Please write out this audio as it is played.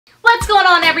What's going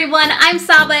on, everyone? I'm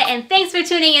Saba, and thanks for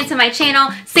tuning into my channel,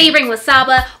 Savoring with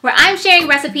Saba, where I'm sharing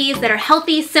recipes that are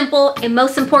healthy, simple, and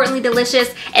most importantly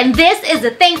delicious. And this is the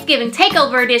Thanksgiving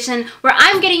Takeover edition, where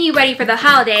I'm getting you ready for the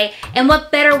holiday. And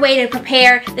what better way to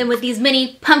prepare than with these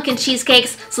mini pumpkin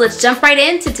cheesecakes? So let's jump right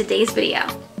into today's video.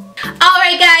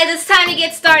 Alright guys, it's time to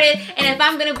get started, and if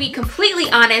I'm gonna be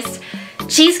completely honest,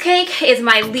 cheesecake is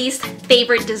my least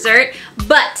favorite dessert,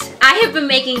 but I have been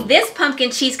making this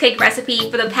pumpkin cheesecake recipe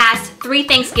for the past 3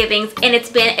 Thanksgivings, and it's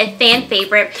been a fan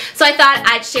favorite, so I thought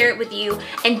I'd share it with you.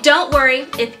 And don't worry,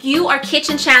 if you are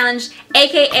kitchen challenged,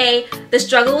 aka the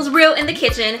struggle is real in the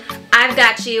kitchen, I've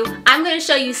got you. I'm going to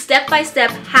show you step by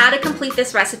step how to complete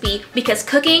this recipe, because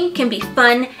cooking can be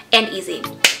fun and easy.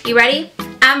 You ready?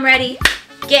 I'm ready.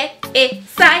 Get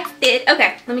excited.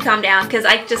 Okay, let me calm down because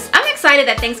I'm excited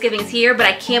that Thanksgiving's here, but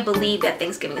I can't believe that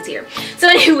Thanksgiving is here. So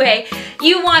anyway,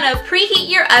 you want to preheat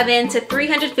your oven to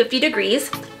 350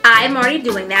 degrees. I'm already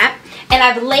doing that, and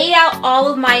I've laid out all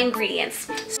of my ingredients.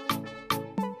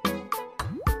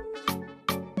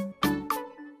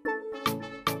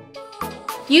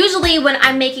 Usually when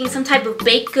I'm making some type of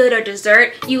baked good or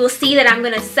dessert, you will see that I'm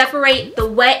going to separate the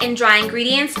wet and dry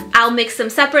ingredients. I'll mix them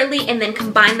separately and then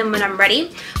combine them when I'm ready.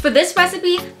 For this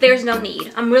recipe, there's no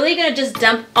need. I'm really going to just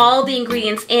dump all the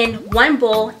ingredients in one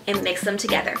bowl and mix them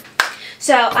together.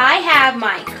 So I have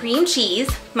my cream cheese,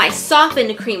 my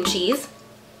softened cream cheese.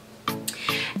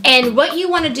 And what you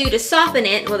want to do to soften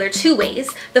it, well, there are 2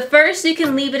 ways. The first, you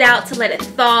can leave it out to let it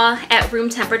thaw at room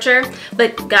temperature.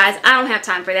 But guys, I don't have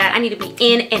time for that. I need to be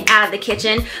in and out of the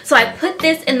kitchen. So I put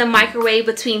this in the microwave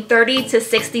between 30 to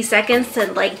 60 seconds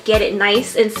to like get it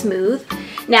nice and smooth.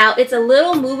 Now, it's a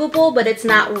little movable, but it's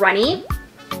not runny.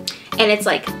 And it's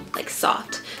like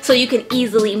soft. So you can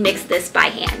easily mix this by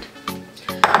hand.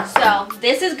 So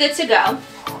this is good to go.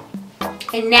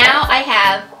 And now I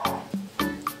have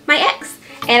my eggs.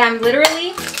 And I'm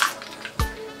literally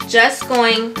just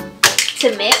going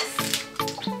to mix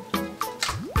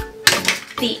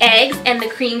the eggs and the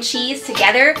cream cheese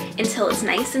together until it's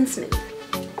nice and smooth.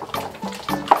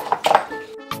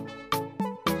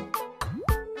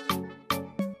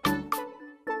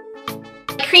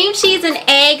 The cream cheese and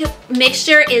egg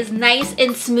mixture is nice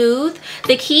and smooth.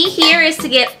 The key here is to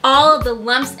get all of the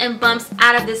lumps and bumps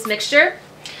out of this mixture.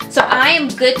 So I am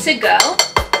good to go.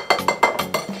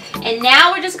 And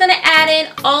now we're just going to add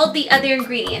in all the other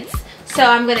ingredients. So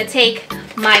I'm going to take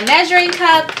my measuring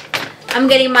cup. I'm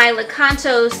getting my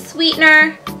Lakanto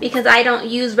sweetener because I don't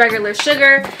use regular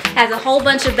sugar. It has a whole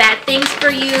bunch of bad things for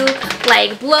you,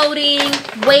 like bloating,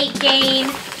 weight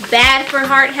gain, bad for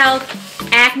heart health,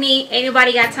 acne.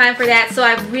 Anybody got time for that? So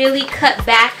I've really cut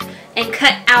back and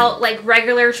cut out like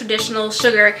regular traditional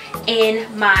sugar in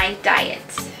my diet.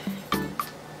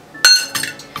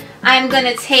 I'm going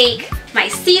to take my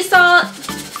sea salt,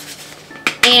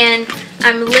 and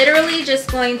I'm literally just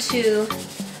going to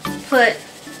put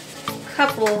a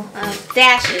couple of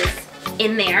dashes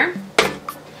in there.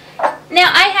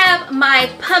 Now I have my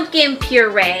pumpkin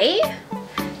puree.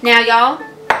 Now y'all,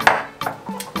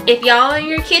 if y'all are in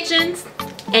your kitchens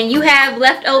and you have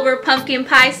leftover pumpkin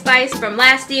pie spice from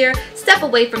last year, step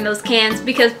away from those cans,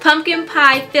 because pumpkin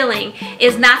pie filling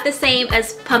is not the same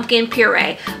as pumpkin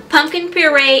puree. Pumpkin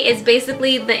puree is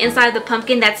basically the inside of the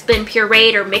pumpkin that's been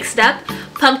pureed or mixed up.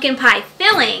 Pumpkin pie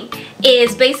filling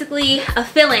is basically a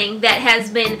filling that has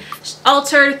been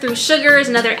altered through sugars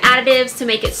and other additives to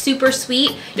make it super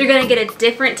sweet. You're going to get a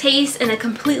different taste and a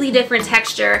completely different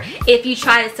texture if you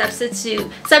try to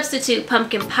substitute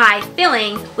pumpkin pie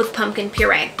filling with pumpkin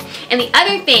puree. And the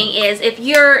other thing is, if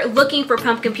you're looking for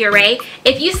pumpkin puree,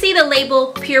 if you see the label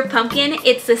pure pumpkin,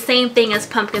 it's the same thing as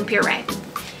pumpkin puree.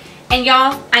 And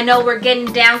y'all, I know we're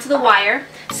getting down to the wire.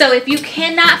 So if you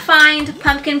cannot find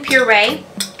pumpkin puree,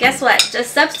 guess what?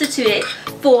 Just substitute it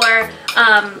for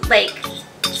like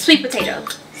sweet potato.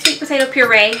 Sweet potato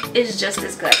puree is just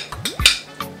as good.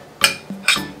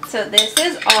 So this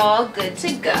is all good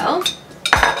to go.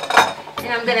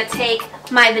 And I'm going to take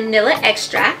my vanilla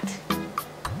extract. I'm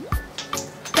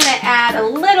going to add a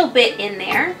little bit in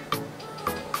there,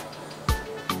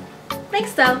 like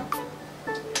so.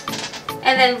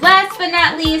 And then last but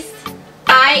not least,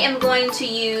 I am going to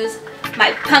use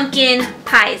my pumpkin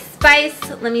pie spice.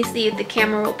 Let me see if the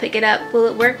camera will pick it up. Will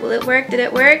it work? Will it work? Did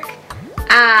it work?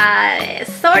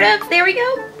 Sort of. There we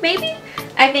go. Maybe?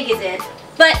 I think it did.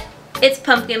 But it's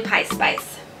pumpkin pie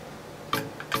spice.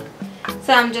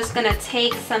 So I'm just going to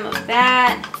take some of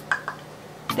that.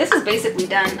 This is basically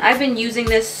done. I've been using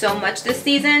this so much this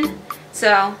season,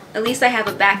 so at least I have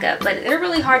a backup, but they're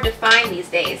really hard to find these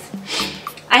days.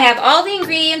 I have all the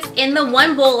ingredients in the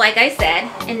one bowl, like I said,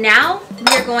 and now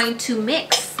we're going to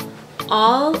mix.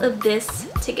 all of this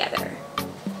together.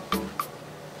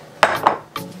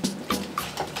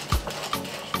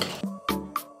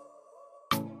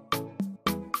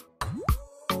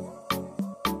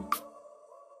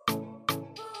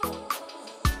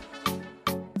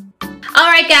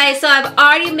 Alright guys, so I've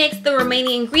already mixed the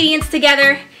remaining ingredients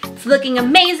together. It's looking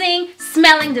amazing,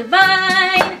 smelling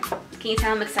divine. Can you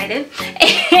tell I'm excited?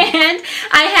 And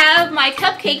I have my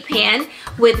cupcake pan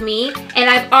with me, and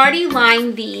I've already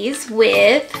lined these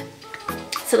with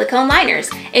silicone liners.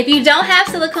 If you don't have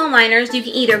silicone liners, you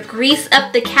can either grease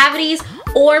up the cavities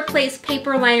or place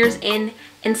paper liners in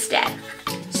instead.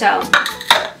 So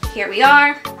here we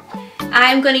are.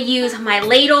 I'm going to use my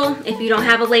ladle. If you don't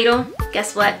have a ladle,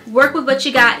 guess what? Work with what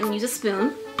you got and use a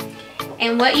spoon.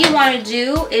 And what you want to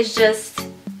do is just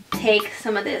take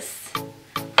some of this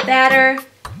batter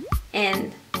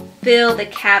and fill the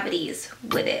cavities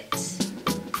with it.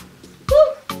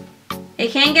 Woo!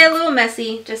 It can get a little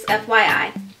messy, just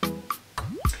FYI.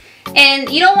 And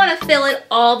you don't want to fill it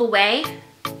all the way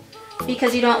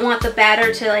because you don't want the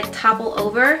batter to like topple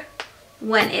over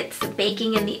when it's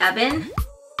baking in the oven.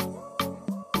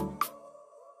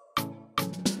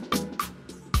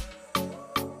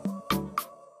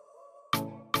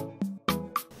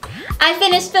 I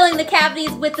finished filling the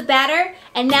cavities with the batter,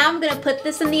 and now I'm gonna put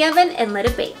this in the oven and let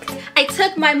it bake. I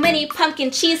took my mini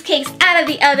pumpkin cheesecakes out of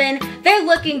the oven. They're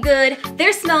looking good,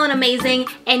 they're smelling amazing,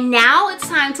 and now it's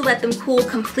time to let them cool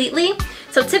completely.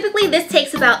 So typically this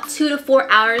takes about 2 to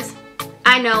 4 hours.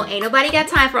 I know, ain't nobody got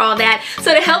time for all that.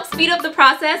 So to help speed up the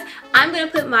process, I'm gonna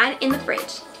put mine in the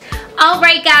fridge.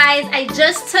 Alright guys, I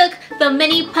just took the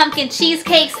mini pumpkin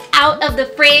cheesecakes out of the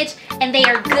fridge, and they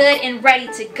are good and ready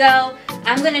to go.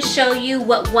 I'm going to show you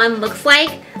what one looks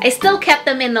like. I still kept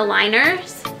them in the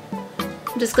liners.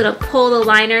 I'm just going to pull the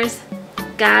liners.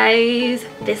 Guys,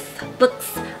 this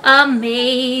looks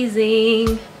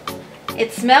amazing.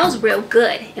 It smells real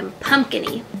good and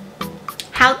pumpkin-y.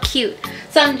 How cute.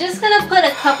 So I'm just going to put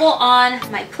a couple on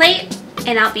my plate,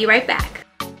 and I'll be right back.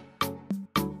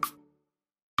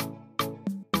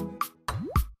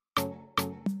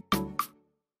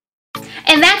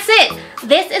 And that's it.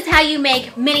 This is how you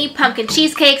make mini pumpkin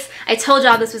cheesecakes. I told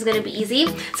y'all this was gonna be easy.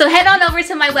 So head on over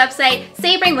to my website,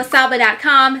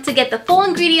 savoringwithsaba.com, to get the full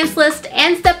ingredients list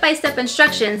and step-by-step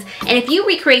instructions. And if you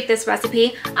recreate this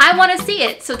recipe, I wanna see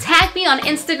it. So tag me on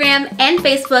Instagram and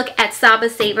Facebook at Saba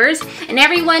Savers. And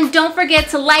everyone, don't forget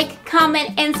to like,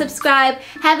 comment, and subscribe.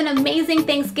 Have an amazing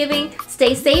Thanksgiving.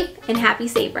 Stay safe and happy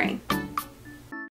savoring.